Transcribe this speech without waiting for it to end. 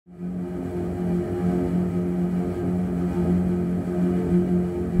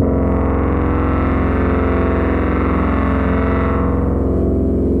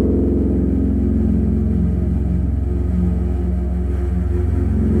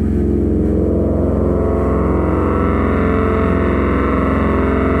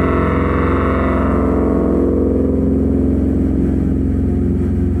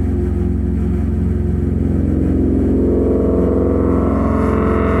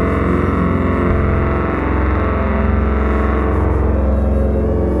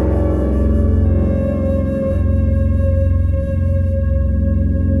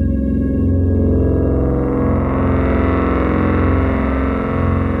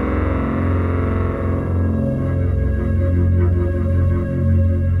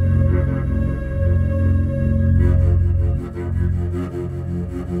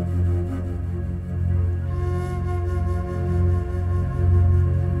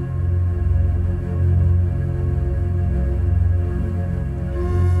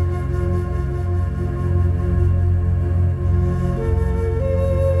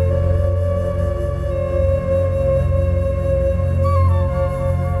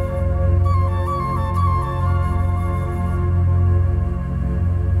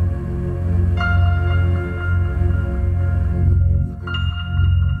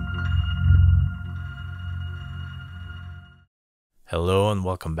Hello and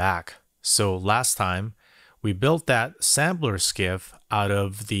welcome back. So last time we built that sampler skiff out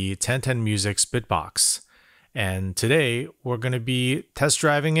of the 1010 Music's bitbox, and today we're going to be test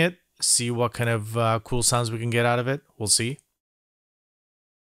driving it, see what kind of cool sounds we can get out of it. We'll see.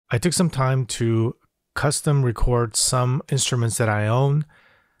 I took some time to custom record some instruments that I own.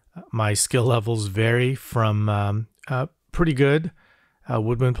 My skill levels vary from pretty good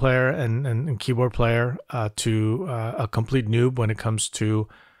woodwind player and keyboard player to a complete noob when it comes to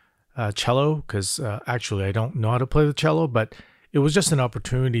cello, because actually I don't know how to play the cello, but it was just an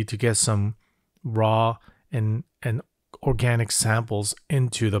opportunity to get some raw and organic samples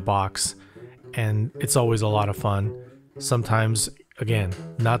into the box, and it's always a lot of fun. Sometimes, again,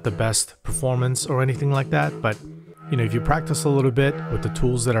 not the best performance or anything like that, but you know, if you practice a little bit with the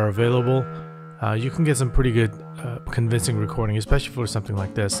tools that are available, you can get some pretty good convincing recording, especially for something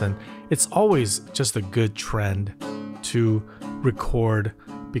like this. And it's always just a good trend to record,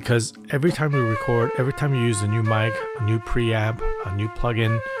 because every time you record, every time you use a new mic, a new preamp, a new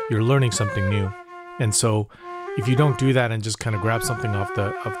plugin, you're learning something new. And so if you don't do that and just kind of grab something off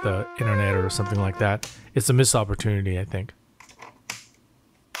the internet or something like that, it's a missed opportunity, I think.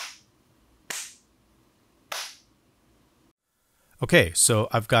 Okay, so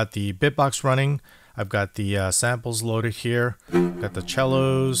I've got the bitbox running. I've got the samples loaded here. Got the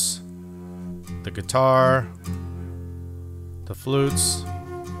cellos, the guitar, the flutes,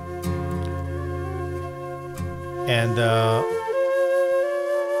 and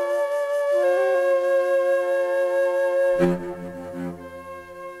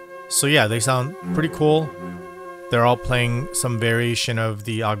so yeah, they sound pretty cool. They're all playing some variation of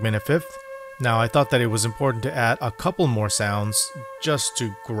the augmented fifth. Now, I thought that it was important to add a couple more sounds just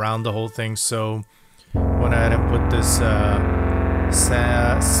to ground the whole thing, so went ahead and put this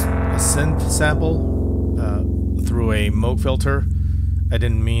synth sample through a Moog filter. I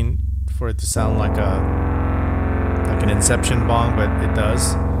didn't mean for it to sound like an Inception bong, but it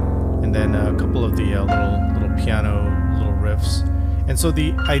does. And then a couple of the little piano little riffs. And so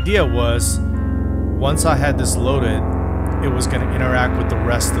the idea was, once I had this loaded, it was going to interact with the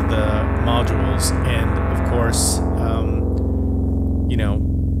rest of the modules, and of course, you know,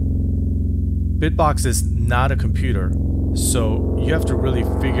 bitbox is not a computer, so you have to really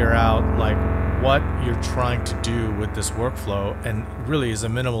figure out like what you're trying to do with this workflow, and really is a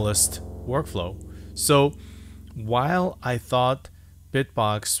minimalist workflow. So while I thought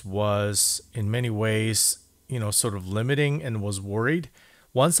bitbox was in many ways, you know, sort of limiting and was worried,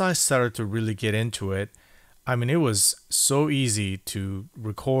 once I started to really get into it, I mean, it was so easy to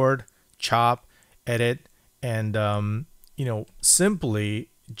record, chop, edit, and, you know,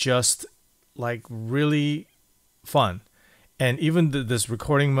 simply just like really fun. And even this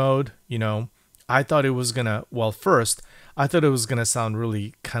recording mode, you know, I thought it was gonna, well, first, I thought it was gonna sound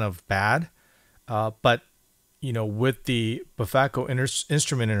really kind of bad. But, you know, with the Bufaco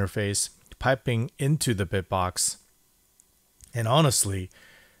instrument interface piping into the bitbox, and honestly,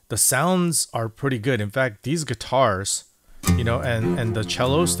 the sounds are pretty good. In fact, these guitars, you know, and the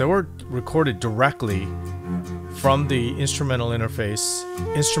cellos, they were recorded directly from the instrument interface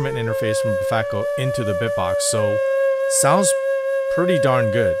from Bufaco into the bitbox. So sounds pretty darn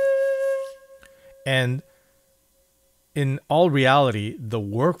good. And in all reality, the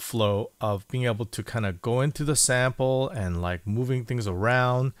workflow of being able to kind of go into the sample and like moving things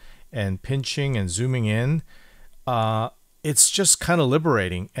around and pinching and zooming in, it's just kind of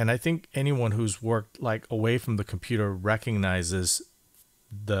liberating. And I think anyone who's worked like away from the computer recognizes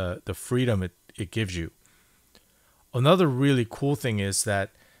the freedom it gives you. Another really cool thing is that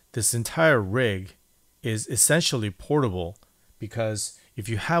this entire rig is essentially portable, because if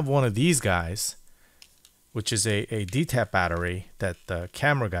you have one of these guys, which is a D-tap battery that the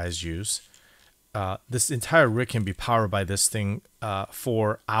camera guys use, this entire rig can be powered by this thing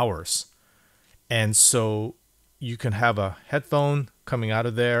for hours. And so you can have a headphone coming out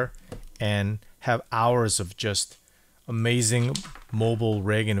of there and have hours of just amazing mobile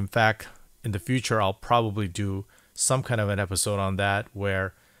rig. And in fact, in the future, I'll probably do some kind of an episode on that,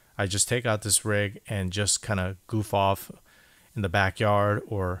 where I just take out this rig and just kind of goof off in the backyard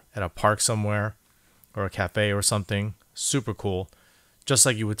or at a park somewhere or a cafe or something. Super cool. Just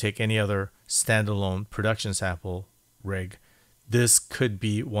like you would take any other standalone production sample rig. This could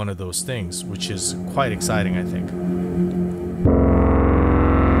be one of those things, which is quite exciting, I think.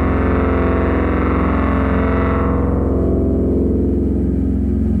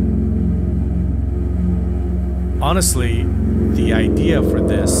 Honestly, the idea for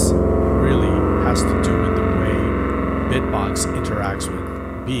this really has to do with the way bitbox interacts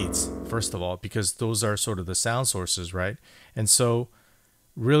with beats, first of all, because those are sort of the sound sources, right? And so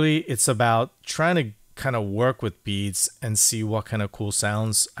really it's about trying to kind of work with beads and see what kind of cool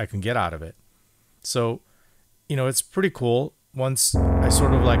sounds I can get out of it. So, you know, it's pretty cool. Once I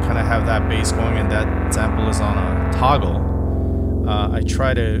sort of like kind of have that bass going and that sample is on a toggle, I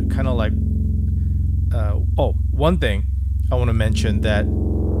try to kind of like, oh, one thing I want to mention that,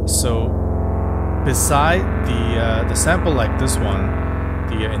 so beside the sample like this one,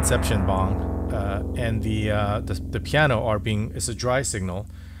 the Inception Bong, and the piano are it's a dry signal,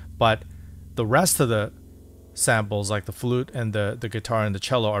 but the rest of the samples like the flute and the guitar and the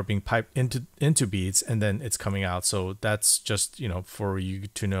cello are being piped into beads, and then it's coming out. So that's just, you know, for you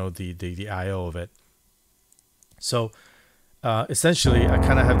to know the IO of it. So essentially I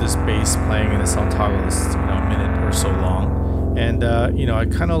kind of have this bass playing and it's on toggle. It's, you know, a minute or so long, and you know, I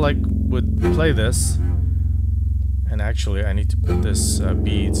kind of like would play this, and actually I need to put this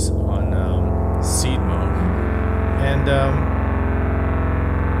beads on seed mode, and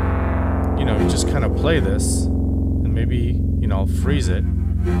you know, just kind of play this, and maybe, you know, I'll freeze it. Maybe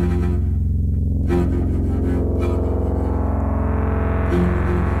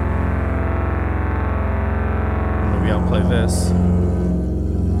I'll play this,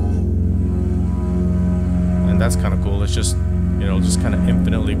 and that's kind of cool. It's just, you know, just kind of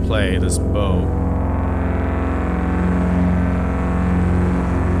infinitely play this bow.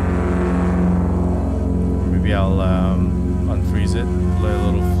 Maybe I'll unfreeze it, play a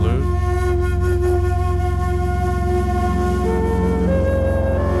little flute.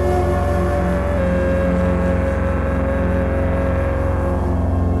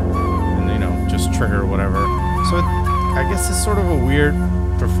 And, you know, just trigger whatever. So I guess it's sort of a weird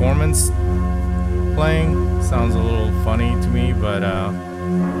performance playing. Sounds a little funny to me, but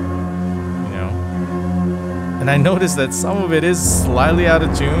you know. And I noticed that some of it is slightly out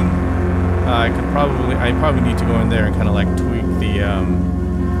of tune. I probably need to go in there and kind of like tweak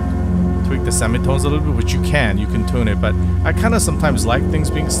the semitones a little bit, which you can tune it, but I kind of sometimes like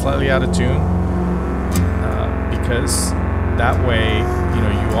things being slightly out of tune, because that way, you know,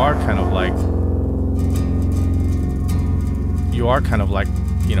 you are kind of like,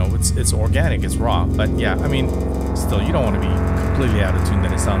 you know, it's organic, it's raw. But yeah, I mean, still, you don't want to be completely out of tune,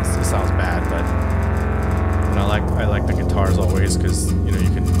 then it sounds bad. But, you know, I like the guitars always, because, you know, you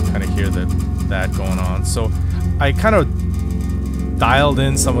can kind of hear that going on. So I kind of dialed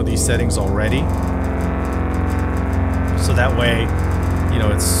in some of these settings already, so that way, you know,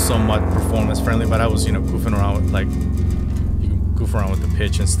 it's somewhat performance friendly. But I was, you know, goofing around with, like, you can goof around with the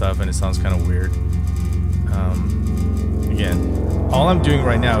pitch and stuff, and it sounds kind of weird. Again, all I'm doing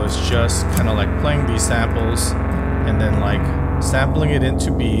right now is just kind of like playing these samples and then like sampling it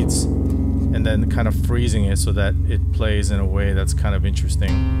into beads and then kind of freezing it so that it plays in a way that's kind of interesting.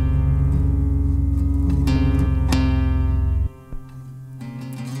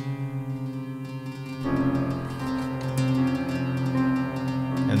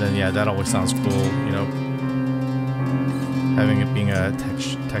 And then, yeah, that always sounds cool, you know, having it being a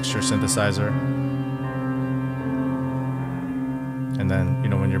texture synthesizer. And then, you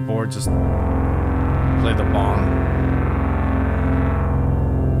know, when you're bored, just play the bong.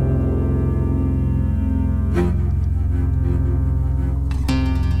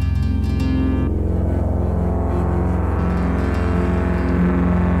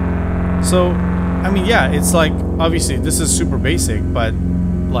 So, I mean, yeah, it's like, obviously this is super basic, but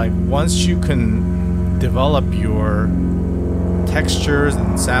like once you can develop your textures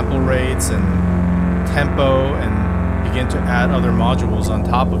and sample rates and tempo and begin to add other modules on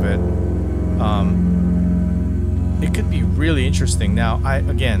top of it, it could be really interesting. Now,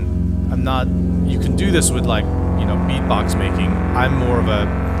 I'm not, you can do this with, like, you know, beatbox making. I'm more of a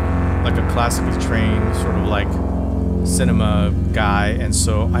classically trained sort of like cinema guy, and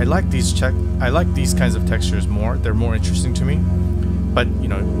so I like these kinds of textures more. They're more interesting to me. But, you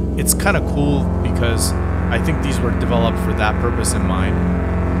know, it's kind of cool because I think these were developed for that purpose in mind.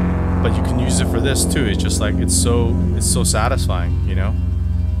 But you can use it for this too. It's just like, it's so satisfying, you know?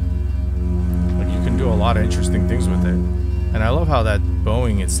 Like, you can do a lot of interesting things with it. And I love how that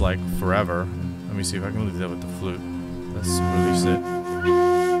bowing, it's like forever. Let me see if I can do that with the flute. Let's release it.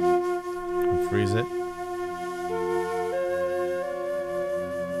 And freeze it.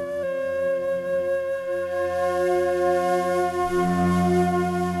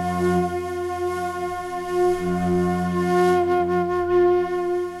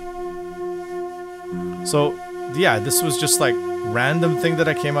 So, yeah, this was just like random thing that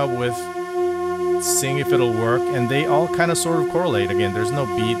I came up with, seeing if it'll work, and they all kind of sort of correlate. Again, there's no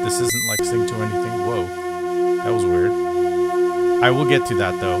beat. This isn't like synced to anything. Whoa, that was weird. I will get to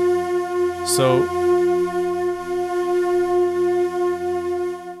that though. So,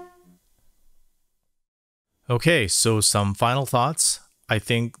 Okay, so some final thoughts. I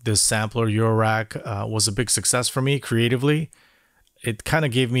think this sampler Eurorack was a big success for me creatively. It kind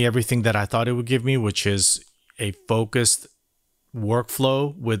of gave me everything that I thought it would give me, which is a focused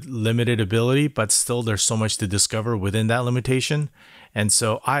workflow with limited ability, but still there's so much to discover within that limitation. And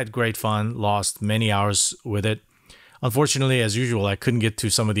so I had great fun, lost many hours with it. Unfortunately, as usual, I couldn't get to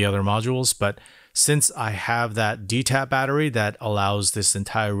some of the other modules, but since I have that DTAP battery that allows this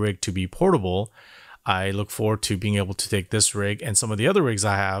entire rig to be portable, I look forward to being able to take this rig and some of the other rigs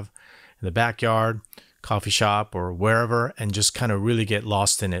I have in the backyard, coffee shop, or wherever, and just kind of really get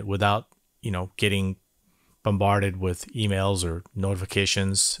lost in it without, getting bombarded with emails or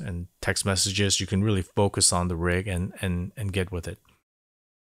notifications and text messages. You can really focus on the rig and get with it.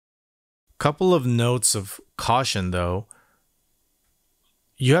 Couple of notes of caution though.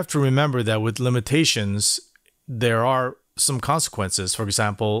 You have to remember that with limitations, there are some consequences. For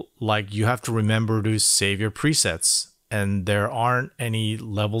example, like you have to remember to save your presets, and there aren't any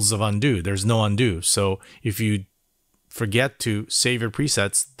levels of undo. There's no undo. So if you forget to save your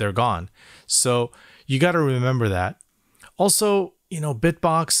presets, they're gone. So you got to remember that. Also,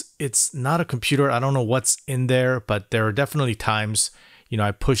 bitbox, it's not a computer. I don't know what's in there, but there are definitely times,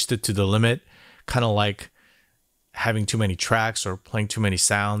 I pushed it to the limit, kind of like having too many tracks or playing too many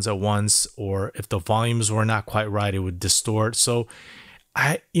sounds at once, or if the volumes were not quite right, it would distort. So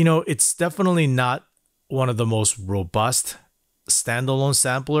it's definitely not one of the most robust standalone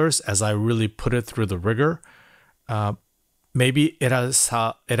samplers as I really put it through the rigor. Maybe it has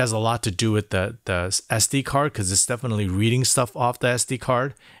a lot to do with the SD card, because it's definitely reading stuff off the SD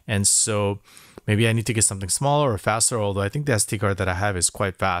card. And so maybe I need to get something smaller or faster, although I think the SD card that I have is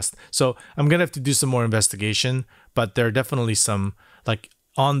quite fast. So I'm going to have to do some more investigation, but there are definitely some, like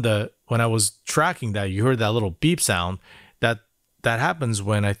when I was tracking that, you heard that little beep sound that happens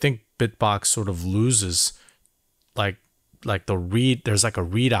when I think bitbox sort of loses like the read. There's like a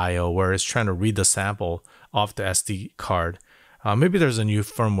read IO where it's trying to read the sample off the SD card. Maybe there's a new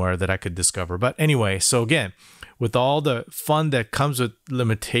firmware that I could discover. But anyway, so again, with all the fun that comes with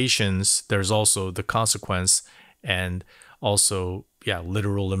limitations, there's also the consequence and also,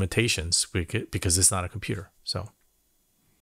 literal limitations because it's not a computer. So